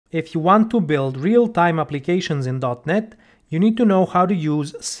If you want to build real-time applications in .NET, you need to know how to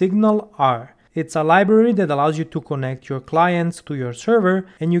use SignalR. It's a library that allows you to connect your clients to your server,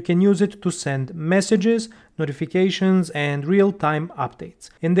 and you can use it to send messages, notifications, and real-time updates.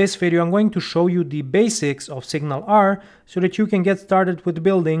 In this video, I'm going to show you the basics of SignalR so that you can get started with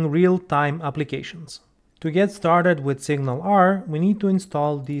building real-time applications. To get started with SignalR, we need to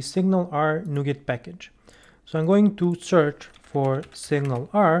install the SignalR NuGet package. So I'm going to search for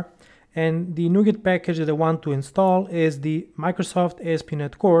SignalR, and the NuGet package that I want to install is the Microsoft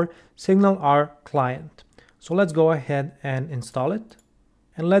ASP.NET Core SignalR client. So let's go ahead and install it.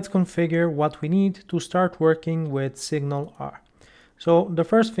 And let's configure what we need to start working with SignalR. So the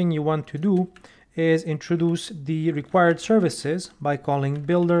first thing you want to do is introduce the required services by calling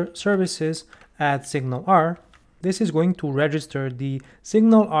builder services at SignalR. This is going to register the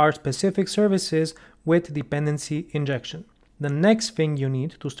SignalR specific services with dependency injection. The next thing you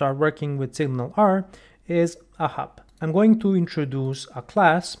need to start working with SignalR is a hub. I'm going to introduce a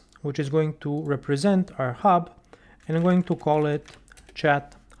class which is going to represent our hub, and I'm going to call it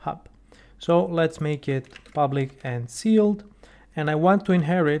Chat Hub. So let's make it public and sealed, and I want to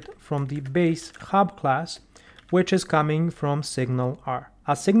inherit from the base hub class, which is coming from SignalR.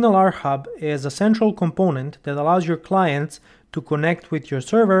 A SignalR Hub is a central component that allows your clients to connect with your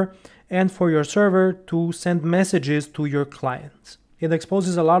server and for your server to send messages to your clients. It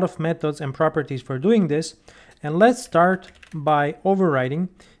exposes a lot of methods and properties for doing this, and let's start by overriding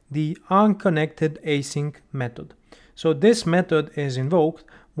the onConnectedAsync method. So this method is invoked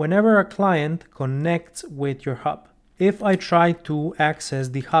whenever a client connects with your hub. If I try to access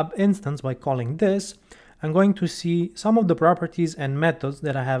the hub instance by calling this, I'm going to see some of the properties and methods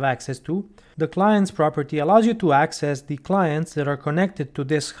that I have access to. The clients property allows you to access the clients that are connected to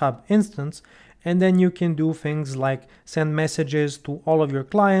this hub instance, and then you can do things like send messages to all of your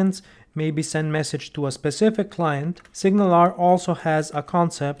clients, maybe send message to a specific client. SignalR also has a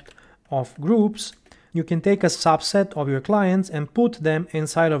concept of groups. You can take a subset of your clients and put them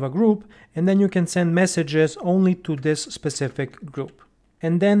inside of a group, and then you can send messages only to this specific group.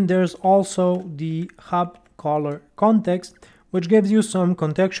 And then there's also the IHubContext, which gives you some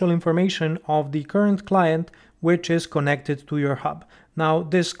contextual information of the current client which is connected to your hub. Now,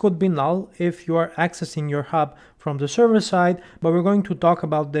 this could be null if you are accessing your hub from the server side, but we're going to talk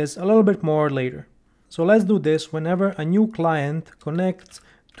about this a little bit more later. So let's do this whenever a new client connects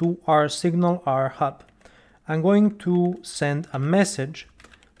to our SignalR Hub. I'm going to send a message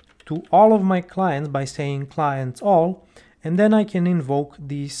to all of my clients by saying clients all, and then I can invoke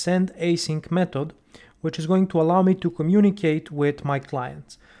the sendAsync method, which is going to allow me to communicate with my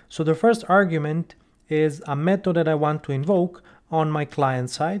clients. So the first argument is a method that I want to invoke on my client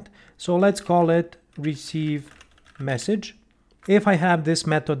side. So let's call it receiveMessage. If I have this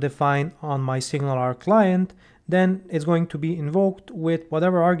method defined on my SignalR client, then it's going to be invoked with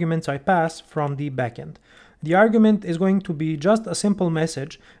whatever arguments I pass from the backend. The argument is going to be just a simple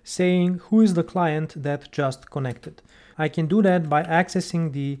message saying who is the client that just connected. I can do that by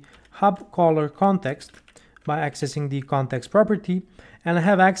accessing the hub caller context, by accessing the context property, and I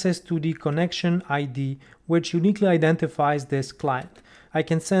have access to the connection ID, which uniquely identifies this client. I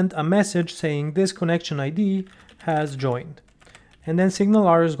can send a message saying this connection ID has joined. And then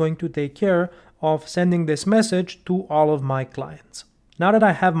SignalR is going to take care of sending this message to all of my clients. Now that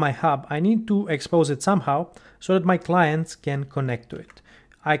I have my hub, I need to expose it somehow so that my clients can connect to it.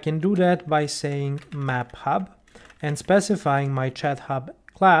 I can do that by saying map hub and specifying my chat hub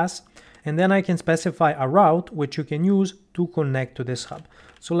class, and then I can specify a route which you can use to connect to this hub.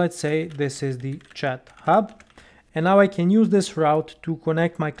 So let's say this is the chat hub, and now I can use this route to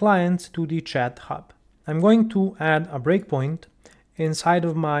connect my clients to the chat hub. I'm going to add a breakpoint inside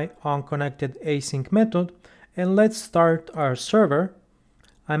of my onConnectedAsync method, and let's start our server.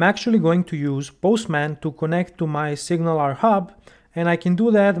 I'm actually going to use Postman to connect to my SignalR Hub, and I can do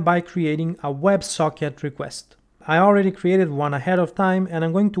that by creating a WebSocket request. I already created one ahead of time, and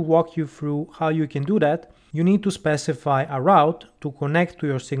I'm going to walk you through how you can do that. You need to specify a route to connect to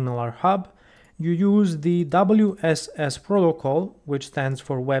your SignalR Hub. You use the WSS protocol, which stands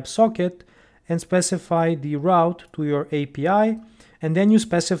for WebSocket, and specify the route to your API, and then you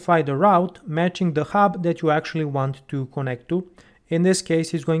specify the route matching the hub that you actually want to connect to. In this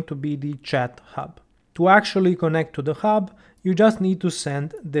case, it's going to be the chat hub. To actually connect to the hub, you just need to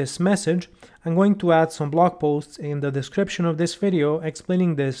send this message. I'm going to add some blog posts in the description of this video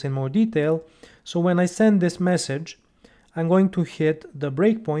explaining this in more detail. So when I send this message, I'm going to hit the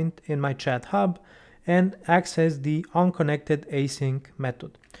breakpoint in my chat hub and access the onConnectedAsync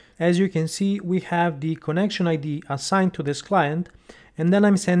method. As you can see, we have the connection ID assigned to this client, and then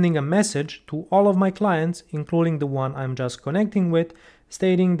I'm sending a message to all of my clients, including the one I'm just connecting with,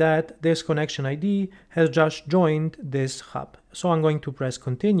 stating that this connection ID has just joined this hub. So I'm going to press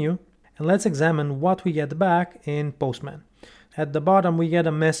continue, and let's examine what we get back in Postman. At the bottom, we get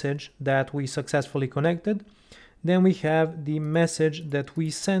a message that we successfully connected. Then we have the message that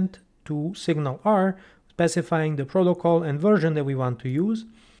we sent to SignalR, specifying the protocol and version that we want to use.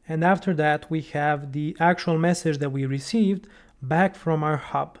 And after that, we have the actual message that we received back from our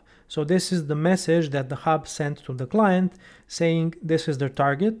hub. So this is the message that the hub sent to the client saying this is their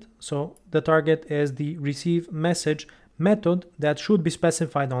target. So the target is the receive message method that should be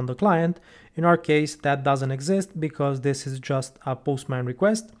specified on the client. In our case, that doesn't exist because this is just a Postman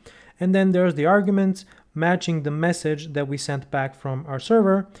request. And then there's the arguments matching the message that we sent back from our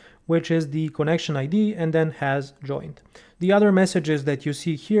server, which is the connection ID and then has joined. The other messages that you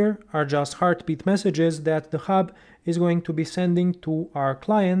see here are just heartbeat messages that the hub is going to be sending to our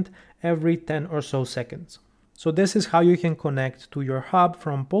client every 10 or so seconds. So this is how you can connect to your hub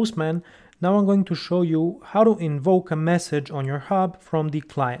from Postman. Now I'm going to show you how to invoke a message on your hub from the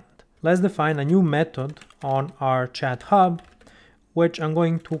client. Let's define a new method on our chat hub, which I'm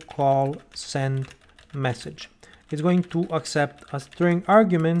going to call sendMessage. It's going to accept a string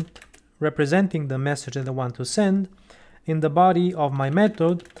argument representing the message that I want to send. In the body of my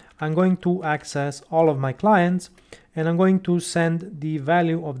method, I'm going to access all of my clients, and I'm going to send the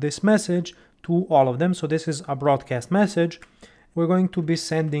value of this message to all of them. So this is a broadcast message. We're going to be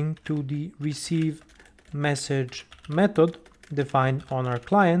sending to the receive message method defined on our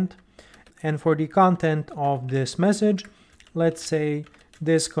client. And for the content of this message, let's say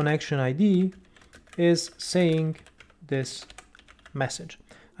this connection ID is saying this message.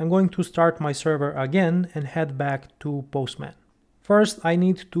 I'm going to start my server again and head back to Postman. First, I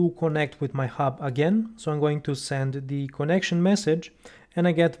need to connect with my hub again. So I'm going to send the connection message, and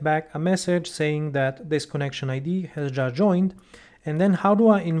I get back a message saying that this connection ID has just joined. And then how do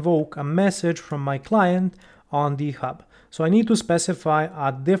I invoke a message from my client on the hub? So I need to specify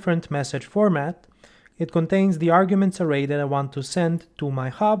a different message format. It contains the arguments array that I want to send to my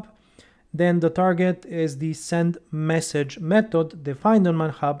hub. Then the target is the send message method defined on my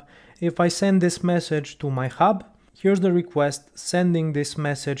hub. If I send this message to my hub, here's the request sending this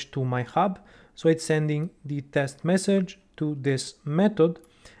message to my hub. So it's sending the test message to this method.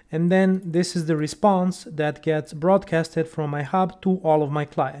 And then this is the response that gets broadcasted from my hub to all of my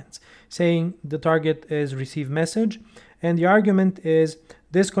clients, saying the target is receive message. And the argument is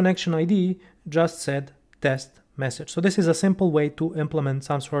this connection ID just said test message. So this is a simple way to implement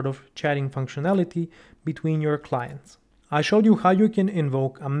some sort of chatting functionality between your clients. I showed you how you can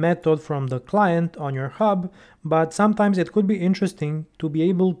invoke a method from the client on your hub, but sometimes it could be interesting to be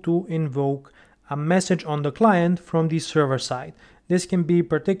able to invoke a message on the client from the server side. This can be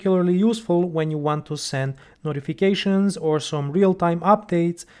particularly useful when you want to send notifications or some real-time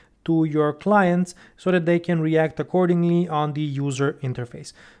updates to your clients so that they can react accordingly on the user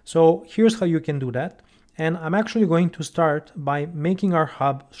interface. So here's how you can do that. And I'm actually going to start by making our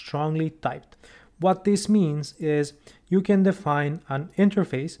hub strongly typed. What this means is you can define an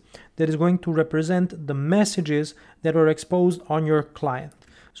interface that is going to represent the messages that are exposed on your client.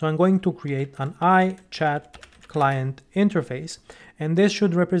 So I'm going to create an IChatClient interface, and this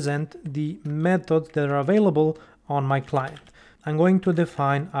should represent the methods that are available on my client. I'm going to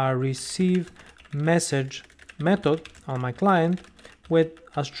define a receive message method on my client with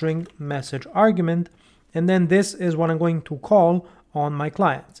a string message argument, and then this is what I'm going to call on my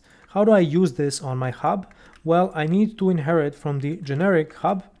clients. How do I use this on my hub? Well, I need to inherit from the generic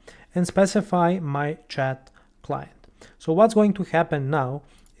hub and specify my chat client. So what's going to happen now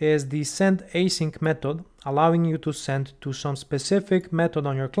is the send async method, allowing you to send to some specific method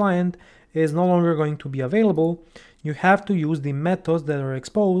on your client, is no longer going to be available. You have to use the methods that are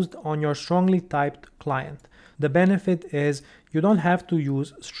exposed on your strongly typed client. The benefit is you don't have to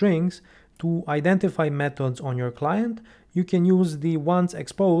use strings to identify methods on your client. You can use the ones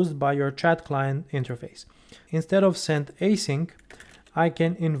exposed by your chat client interface. Instead of send async, I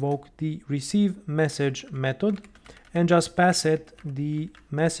can invoke the receive message method and just pass it the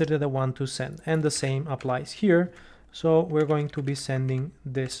message that I want to send. And the same applies here. So we're going to be sending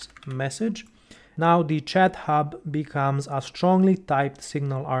this message. Now the chat hub becomes a strongly typed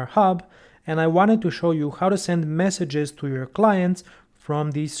SignalR Hub, and I wanted to show you how to send messages to your clients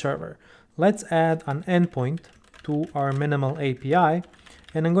from the server. Let's add an endpoint to our minimal API,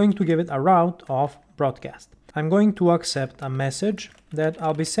 and I'm going to give it a route of broadcast. I'm going to accept a message that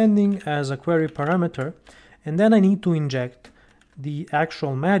I'll be sending as a query parameter, and then I need to inject the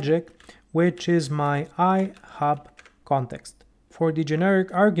actual magic, which is my IHubContext. For the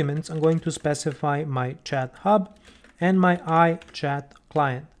generic arguments, I'm going to specify my chat hub and my iChat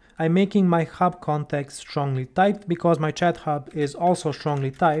client. I'm making my hub context strongly typed because my chat hub is also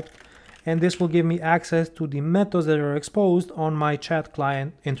strongly typed, and this will give me access to the methods that are exposed on my chat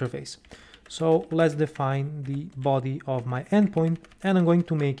client interface. So let's define the body of my endpoint, and I'm going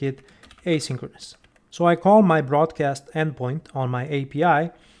to make it asynchronous. So I call my broadcast endpoint on my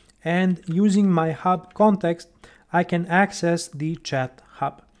API, and using my hub context, I can access the chat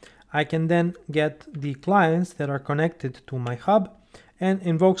hub. I can then get the clients that are connected to my hub and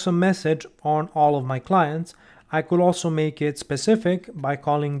invoke some message on all of my clients. I could also make it specific by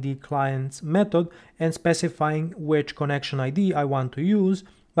calling the client's method and specifying which connection ID I want to use.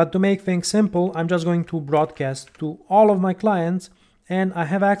 But to make things simple, I'm just going to broadcast to all of my clients, and I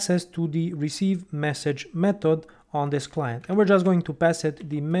have access to the receive message method on this client. And we're just going to pass it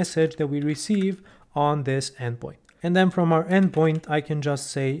the message that we receive on this endpoint. And then from our endpoint, I can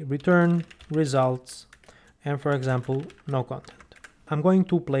just say return results, and for example, no content. I'm going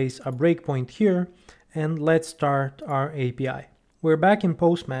to place a breakpoint here, and let's start our API. We're back in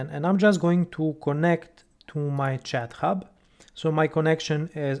Postman, and I'm just going to connect to my chat hub. So my connection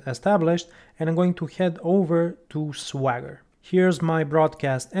is established, and I'm going to head over to Swagger. Here's my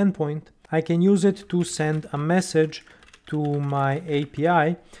broadcast endpoint. I can use it to send a message to my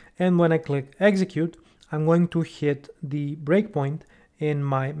API, and when I click execute, I'm going to hit the breakpoint in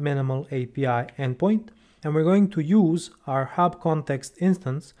my minimal API endpoint, and we're going to use our IHubContext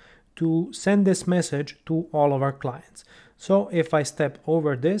instance to send this message to all of our clients. So if I step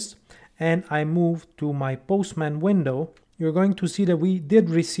over this and I move to my Postman window, you're going to see that we did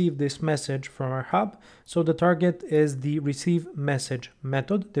receive this message from our hub. So the target is the receive message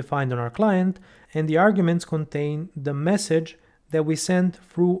method defined on our client, and the arguments contain the message that we send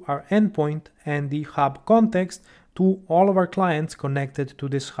through our endpoint and the hub context to all of our clients connected to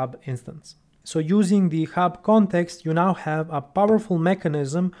this hub instance. So using the hub context, you now have a powerful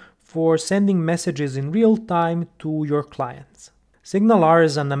mechanism for sending messages in real time to your clients. SignalR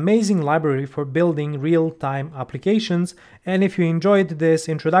is an amazing library for building real-time applications, and if you enjoyed this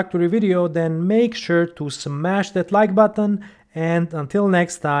introductory video, then make sure to smash that like button, and until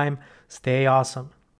next time, stay awesome.